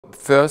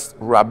First,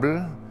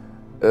 rubble,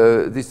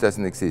 this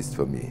doesn't exist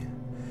for me.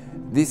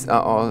 These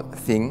are all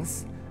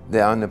things, they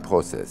are in a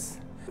process.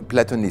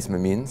 Platonism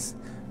means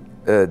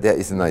there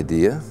is an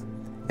idea,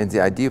 and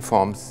the idea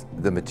forms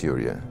the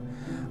material.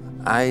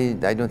 I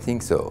don't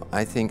think so.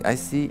 I think I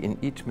see in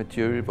each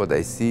material what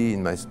I see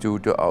in my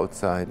studio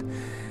outside,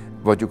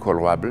 what you call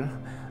rubble.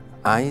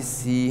 I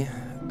see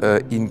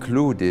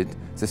included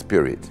the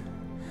spirit.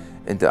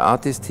 And the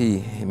artist,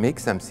 he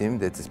makes something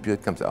that the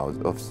spirit comes out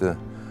of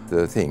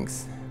the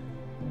things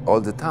all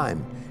the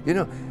time. You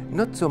know,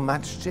 not so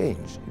much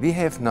change. We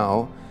have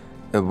now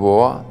a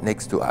war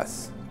next to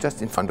us,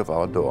 just in front of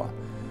our door.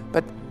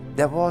 But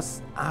there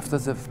was, after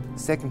the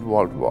Second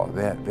World War,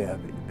 where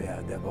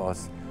there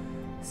was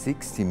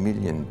 60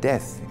 million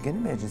deaths. You can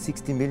imagine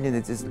 60 million,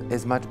 it is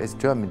as much as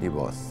Germany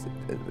was,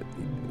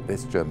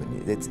 West Germany.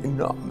 That's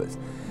enormous.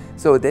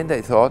 So then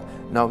they thought,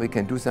 now we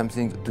can do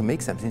something to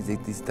make something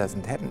that this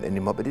doesn't happen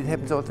anymore, but it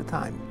happens all the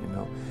time, you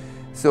know.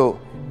 So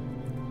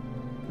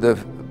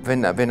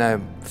when I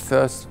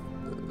first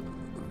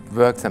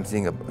work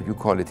something, you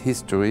call it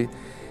history,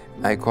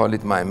 I call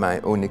it my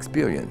own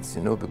experience,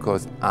 you know,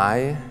 because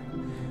I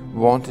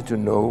wanted to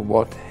know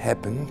what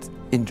happened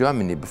in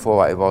Germany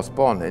before I was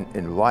born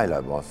and while I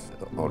was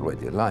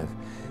already alive.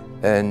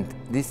 And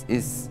this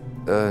is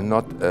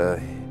not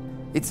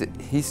it's a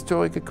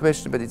historical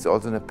question, but it's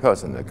also a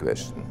personal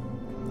question.